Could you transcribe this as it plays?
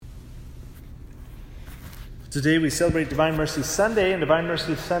Today we celebrate Divine Mercy Sunday, and Divine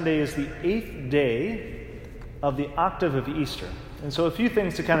Mercy Sunday is the 8th day of the octave of Easter. And so a few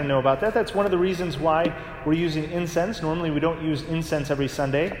things to kind of know about that. That's one of the reasons why we're using incense. Normally we don't use incense every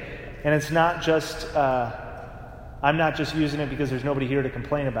Sunday, and it's not just, I'm not just using it because there's nobody here to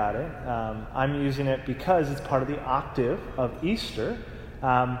complain about it. I'm using it because it's part of the octave of Easter.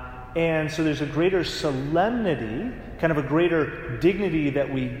 And so there's a greater solemnity, kind of a greater dignity that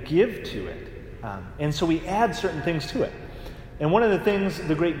we give to it. And so we add certain things to it. And one of the things,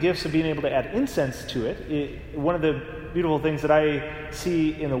 the great gifts of being able to add incense to it, one of the beautiful things that I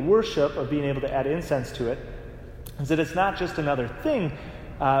see in the worship of being able to add incense to it, is that it's not just another thing,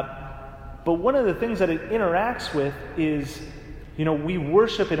 but one of the things that it interacts with is, we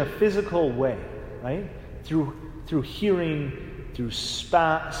worship in a physical way, right? Through hearing, through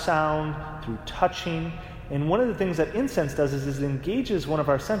sound, through touching. And one of the things that incense does is it engages one of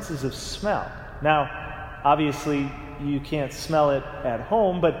our senses of smell. Now, obviously, you can't smell it at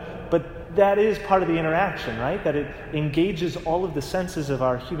home, but that is part of the interaction, right? That it engages all of the senses of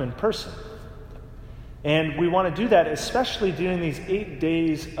our human person. And we want to do that especially during these 8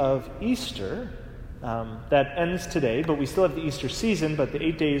 days of Easter. That ends today, but we still have the Easter season, but the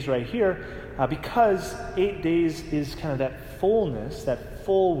 8 days right here, because 8 days is kind of that fullness, that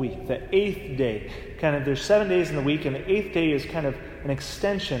full week, the 8th day. Kind of, there's 7 days in the week, and the 8th day is kind of an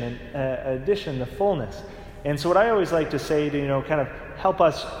extension, an addition, the fullness. And so what I always like to say to, kind of help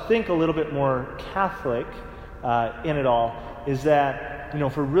us think a little bit more Catholic in it all is that,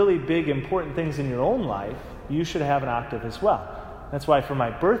 for really big, important things in your own life, you should have an octave as well. That's why for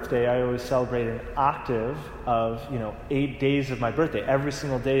my birthday, I always celebrate an octave of, 8 days of my birthday. Every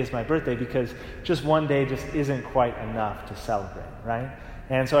single day is my birthday because just one day just isn't quite enough to celebrate, right?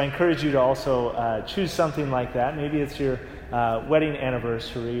 And so I encourage you to also choose something like that. Maybe it's your wedding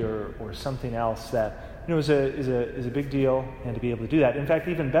anniversary or something else that is a big deal, and to be able to do that. In fact,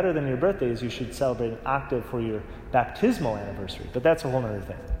 even better than your birthday is you should celebrate an octave for your baptismal anniversary. But that's a whole other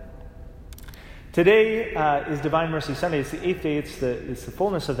thing. Today is Divine Mercy Sunday. It's the 8th day. It's the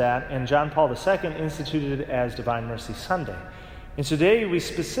fullness of that. And John Paul II instituted it as Divine Mercy Sunday. And today we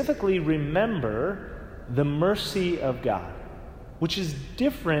specifically remember the mercy of God, which is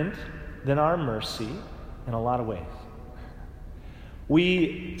different than our mercy in a lot of ways.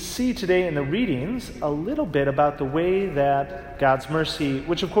 We see today in the readings a little bit about the way that God's mercy,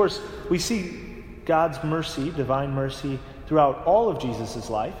 which of course we see God's mercy, divine mercy, throughout all of Jesus'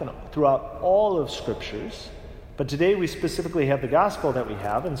 life and throughout all of Scriptures. But today we specifically have the gospel that we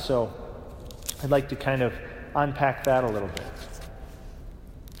have, and so I'd like to kind of unpack that a little bit.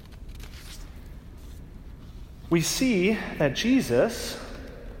 We see that Jesus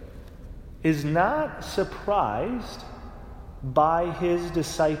is not surprised by his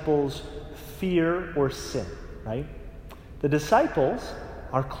disciples' fear or sin, right? The disciples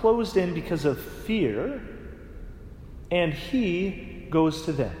are closed in because of fear, and he goes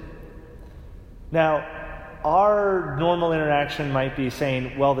to them. Now, our normal interaction might be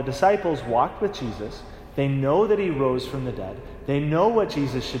saying, well, the disciples walked with Jesus. They know that he rose from the dead. They know what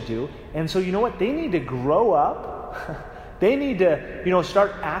Jesus should do. And so you know what? They need to grow up. They need to,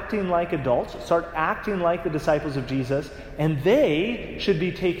 start acting like adults, start acting like the disciples of Jesus, and they should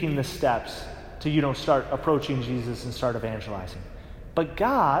be taking the steps to, start approaching Jesus and start evangelizing. But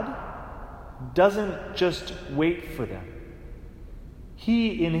God doesn't just wait for them.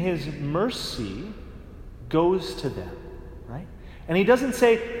 He, in his mercy, goes to them, right? And he doesn't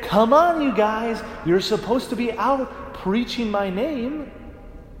say, come on, you guys, you're supposed to be out preaching my name.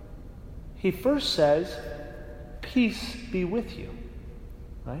 He first says, peace be with you,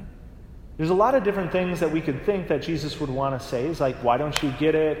 right? There's a lot of different things that we could think that Jesus would want to say. It's like, why don't you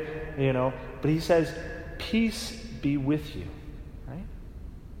get it, But he says, peace be with you, right?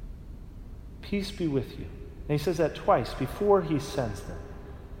 Peace be with you. And he says that twice before he sends them.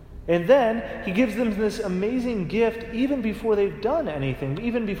 And then he gives them this amazing gift even before they've done anything,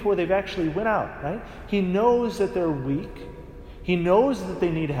 even before they've actually went out, right? He knows that they're weak. He knows that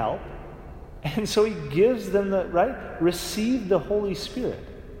they need help. And so he gives them receive the Holy Spirit.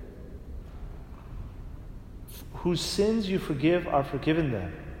 Whose sins you forgive are forgiven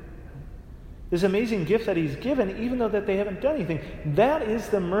them. This amazing gift that he's given, even though that they haven't done anything. That is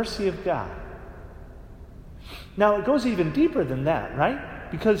the mercy of God. Now, it goes even deeper than that,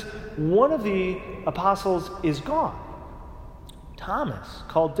 right? Because one of the apostles is gone. Thomas,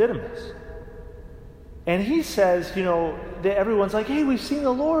 called Didymus. And he says, that everyone's like, hey, we've seen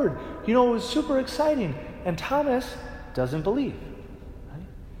the Lord. It was super exciting. And Thomas doesn't believe. Right?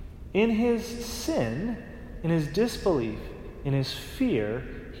 In his sin, in his disbelief, in his fear,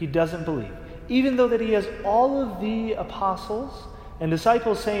 he doesn't believe. Even though that he has all of the apostles and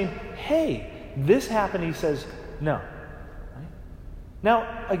disciples saying, hey, this happened, he says, no. Right?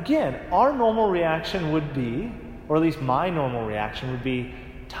 Now, again, our normal reaction would be, or at least my normal reaction would be,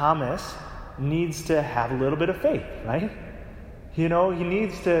 Thomas needs to have a little bit of faith, right? He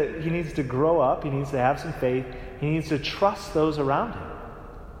needs to grow up, he needs to have some faith, he needs to trust those around him.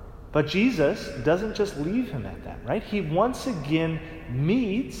 But Jesus doesn't just leave him at that, right? He once again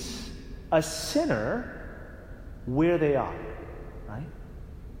meets a sinner where they are, right?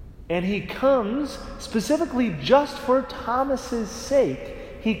 And he comes specifically just for Thomas's sake.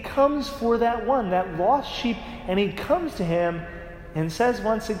 He comes for that one, that lost sheep, and he comes to him and says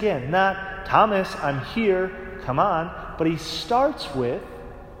once again, not, Thomas, I'm here, come on, but he starts with,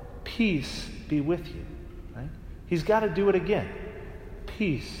 peace be with you, right? He's got to do it again.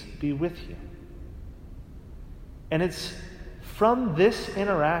 Peace be with you. And it's from this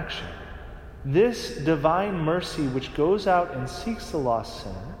interaction, this divine mercy which goes out and seeks the lost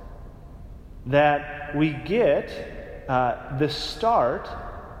sinner, that we get the start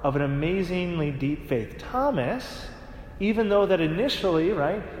of an amazingly deep faith. Thomas, even though that initially,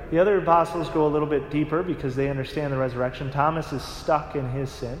 right, the other apostles go a little bit deeper because they understand the resurrection. Thomas is stuck in his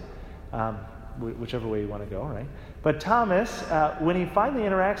sin, whichever way you want to go, right? But Thomas, when he finally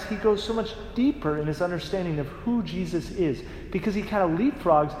interacts, he goes so much deeper in his understanding of who Jesus is, because he kind of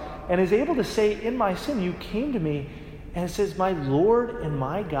leapfrogs and is able to say, in my sin, you came to me, and it says, my Lord and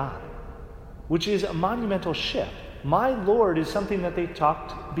my God, which is a monumental shift. My Lord is something that they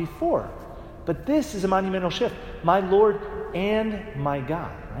talked before, but this is a monumental shift. My Lord and my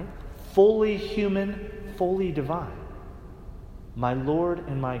God, right? Fully human, fully divine. My Lord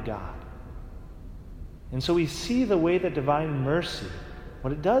and my God. And so we see the way that divine mercy,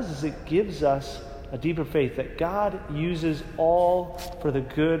 what it does is it gives us a deeper faith that God uses all for the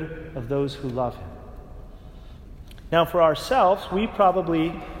good of those who love him. Now for ourselves, we probably,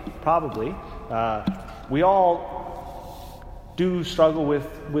 we all do struggle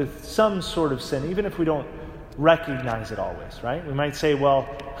with some sort of sin, even if we don't recognize it always, right? We might say, well,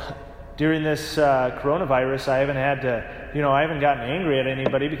 during this coronavirus, I haven't gotten angry at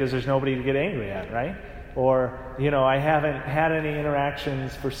anybody because there's nobody to get angry at, right? Or, I haven't had any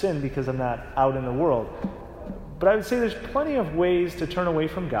interactions for sin because I'm not out in the world. But I would say there's plenty of ways to turn away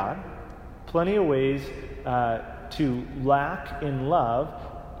from God, plenty of ways to lack in love,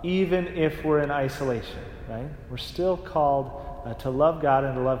 even if we're in isolation, right? We're still called to love God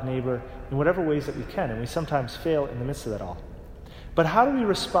and to love neighbor in whatever ways that we can, and we sometimes fail in the midst of that all. But how do we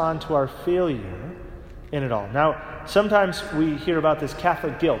respond to our failure in it all? Now, sometimes we hear about this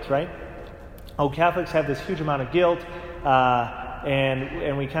Catholic guilt, right? Oh, Catholics have this huge amount of guilt,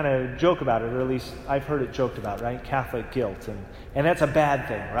 and we kind of joke about it, or at least I've heard it joked about, right? Catholic guilt, and that's a bad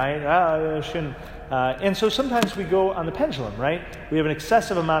thing, right? Oh, shouldn't. And so sometimes we go on the pendulum, right? We have an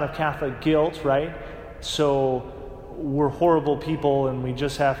excessive amount of Catholic guilt, right? So we're horrible people, and we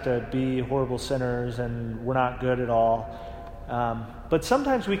just have to be horrible sinners, and we're not good at all. But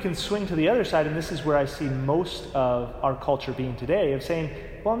sometimes we can swing to the other side, and this is where I see most of our culture being today, of saying,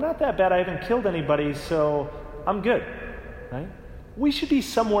 well, I'm not that bad, I haven't killed anybody, so I'm good, right? We should be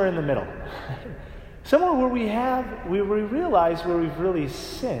somewhere in the middle. Somewhere where we realize where we've really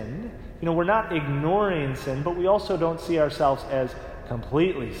sinned. We're not ignoring sin, but we also don't see ourselves as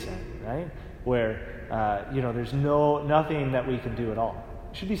completely sinned, right? Where, there's nothing that we can do at all.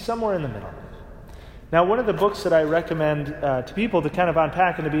 We should be somewhere in the middle. Now, one of the books that I recommend to people to kind of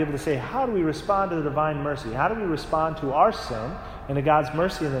unpack and to be able to say, how do we respond to the divine mercy? How do we respond to our sin and to God's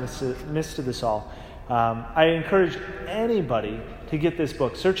mercy in the midst of this all? I encourage anybody to get this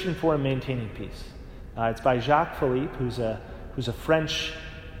book, Searching for and Maintaining Peace. It's by Jacques Philippe, who's a French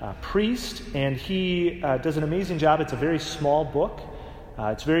priest, and he does an amazing job. It's a very small book.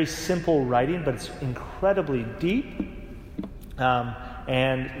 It's very simple writing, but it's incredibly deep.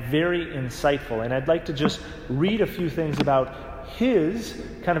 And very insightful. And I'd like to just read a few things about his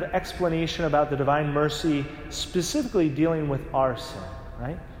kind of explanation about the divine mercy, specifically dealing with our sin,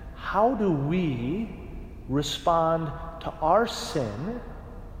 right? How do we respond to our sin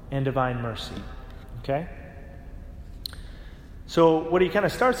and divine mercy? Okay? So what he kind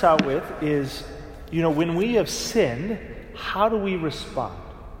of starts out with is, when we have sinned, how do we respond?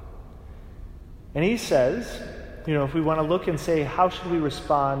 And he says, if we want to look and say, how should we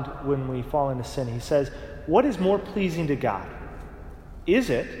respond when we fall into sin? He says, what is more pleasing to God?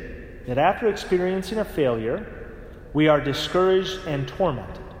 Is it that after experiencing a failure, we are discouraged and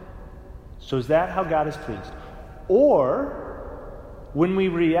tormented? So is that how God is pleased? Or when we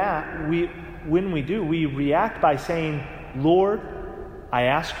react, we react by saying, Lord, I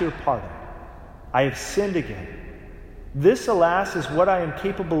ask your pardon. I have sinned again. This, alas, is what I am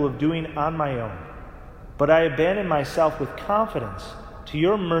capable of doing on my own. But I abandon myself with confidence to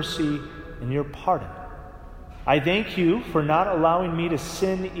your mercy and your pardon. I thank you for not allowing me to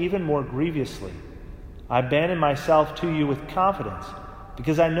sin even more grievously. I abandon myself to you with confidence,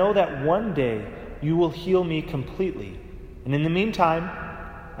 because I know that one day you will heal me completely. And in the meantime,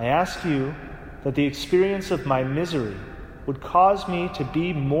 I ask you that the experience of my misery would cause me to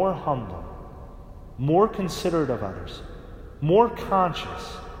be more humble, more considerate of others, more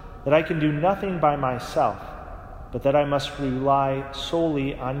conscious that I can do nothing by myself, but that I must rely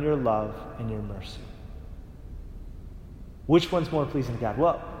solely on your love and your mercy. Which one's more pleasing to God?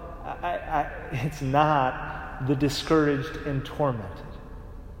 Well, it's not the discouraged and tormented.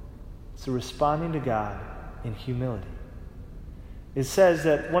 It's the responding to God in humility. It says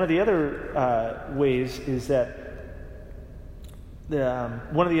that one of the other ways is that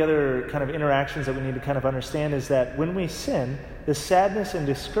one of the other kind of interactions that we need to kind of understand is that when we sin, the sadness and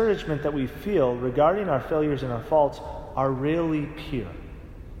discouragement that we feel regarding our failures and our faults are rarely pure.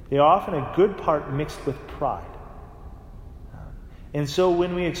 They are often a good part mixed with pride. And so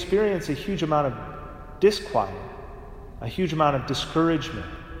when we experience a huge amount of disquiet, a huge amount of discouragement,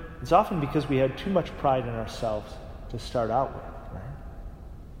 it's often because we had too much pride in ourselves to start out with.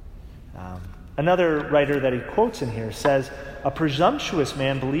 Right? Another writer that he quotes in here says, a presumptuous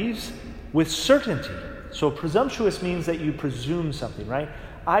man believes with certainty. So presumptuous means that you presume something, right?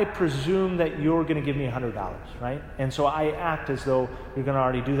 I presume that you're going to give me $100, right? And so I act as though you're going to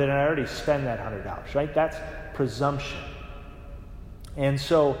already do that, and I already spend that $100, right? That's presumption. And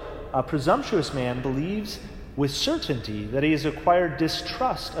so a presumptuous man believes with certainty that he has acquired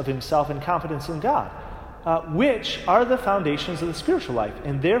distrust of himself and confidence in God, which are the foundations of the spiritual life,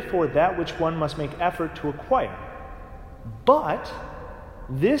 and therefore that which one must make effort to acquire. But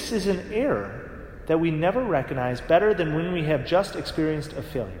this is an error that we never recognize better than when we have just experienced a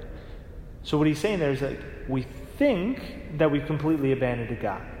failure. So what he's saying there is that we think that we've completely abandoned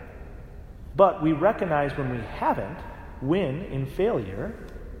God, but we recognize when we haven't, when in failure,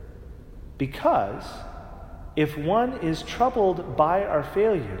 because if one is troubled by our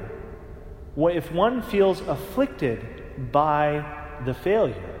failure, if one feels afflicted by the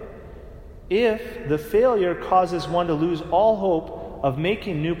failure, if the failure causes one to lose all hope of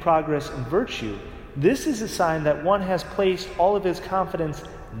making new progress in virtue, this is a sign that one has placed all of his confidence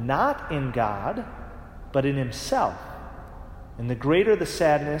not in God, but in himself. And the greater the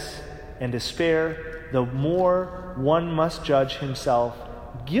sadness and despair, the more one must judge himself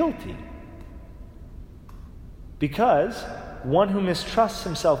guilty. Because one who mistrusts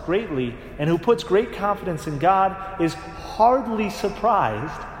himself greatly and who puts great confidence in God is hardly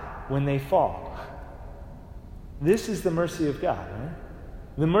surprised when they fall. This is the mercy of God, right?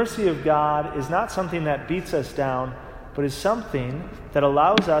 The mercy of God is not something that beats us down, but is something that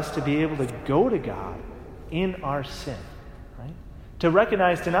allows us to be able to go to God in our sin, right? To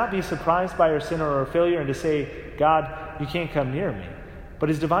recognize, to not be surprised by our sin or our failure and to say, God, you can't come near me. But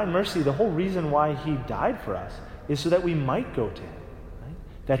his divine mercy, the whole reason why he died for us is so that we might go to him, right?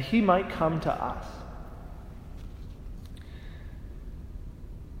 That he might come to us.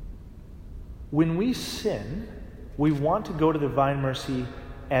 When we sin, we want to go to divine mercy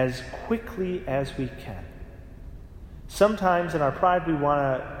as quickly as we can. Sometimes in our pride we want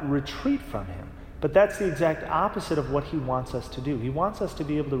to retreat from him, but that's the exact opposite of what he wants us to do. He wants us to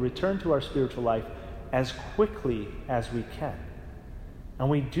be able to return to our spiritual life as quickly as we can. And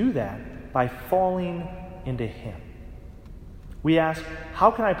we do that by falling into him. We ask,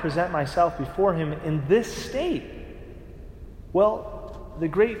 how can I present myself before him in this state? Well, the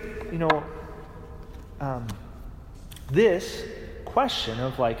great, this question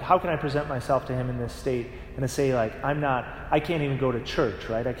of how can I present myself to him in this state, and to say I can't even go to church,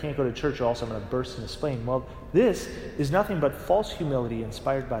 right? I can't go to church or else I'm going to burst into spleen. Well, this is nothing but false humility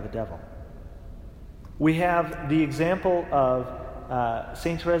inspired by the devil. We have the example of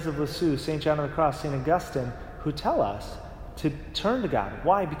St. Therese of Lisieux, St. John of the Cross, St. Augustine, who tell us to turn to God.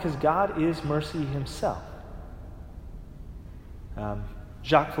 Why? Because God is mercy himself.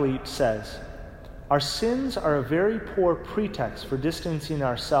 Jacques Philippe says, our sins are a very poor pretext for distancing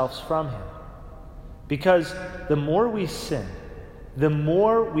ourselves from him. Because the more we sin, the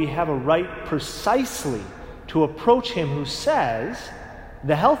more we have a right precisely to approach him who says,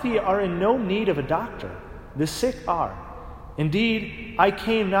 the healthy are in no need of a doctor, the sick are. Indeed, I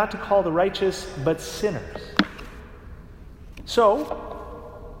came not to call the righteous, but sinners.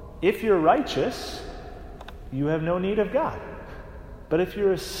 So, if you're righteous, you have no need of God. But if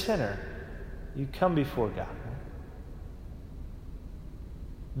you're a sinner, you come before God.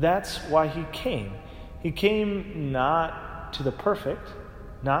 That's why he came. He came not to the perfect,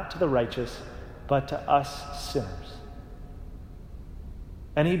 not to the righteous, but to us sinners.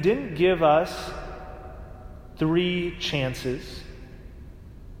 And he didn't give us 3 chances.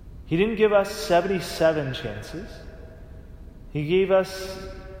 He didn't give us 77 chances. He gave us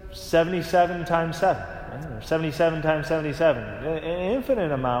 77 times 7, right? Or 77 times 77, an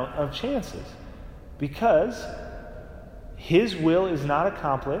infinite amount of chances, because his will is not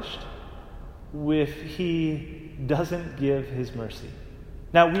accomplished if he doesn't give his mercy.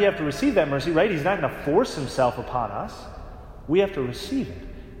 Now, we have to receive that mercy, right? He's not going to force himself upon us. We have to receive it.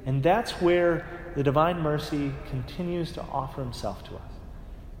 And that's where the divine mercy continues to offer himself to us.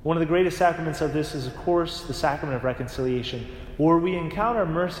 One of the greatest sacraments of this is, of course, the sacrament of reconciliation, where we encounter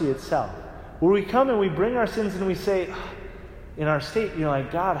mercy itself, where we come and we bring our sins and we say, in our state,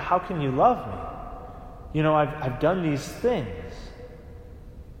 like, God, how can you love me? I've done these things.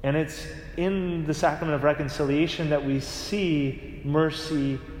 And it's in the sacrament of reconciliation that we see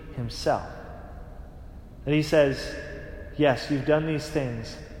mercy himself. And he says, yes, you've done these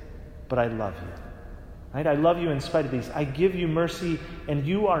things, but I love you. Right? I love you in spite of these. I give you mercy, and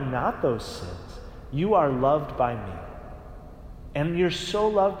you are not those sins. You are loved by me. And you're so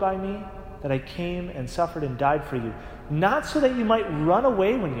loved by me that I came and suffered and died for you. Not so that you might run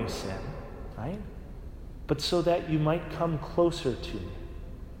away when you sin, right? But so that you might come closer to me.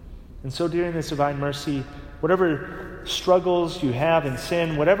 And so during this divine mercy, whatever struggles you have in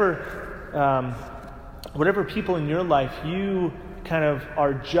sin, whatever people in your life you kind of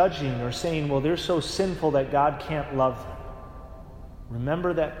are judging or saying, well, they're so sinful that God can't love them.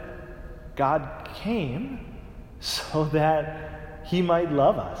 Remember that God came so that he might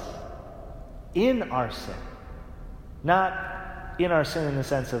love us in our sin. Not in our sin in the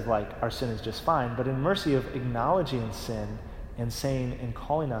sense of like our sin is just fine, but in mercy of acknowledging sin and saying and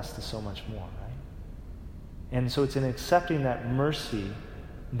calling us to so much more, right? And so it's in accepting that mercy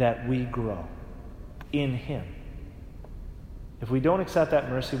that we grow in him. If we don't accept that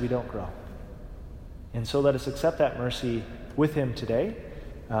mercy, we don't grow. And so let us accept that mercy with him today,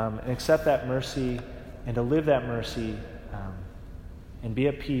 and accept that mercy and to live that mercy and be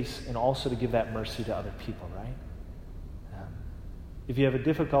at peace, and also to give that mercy to other people, right? If you have a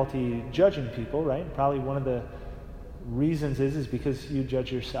difficulty judging people, right, probably one of the reasons is because you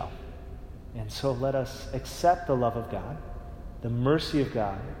judge yourself. And so let us accept the love of God, the mercy of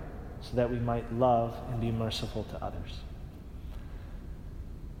God, so that we might love and be merciful to others.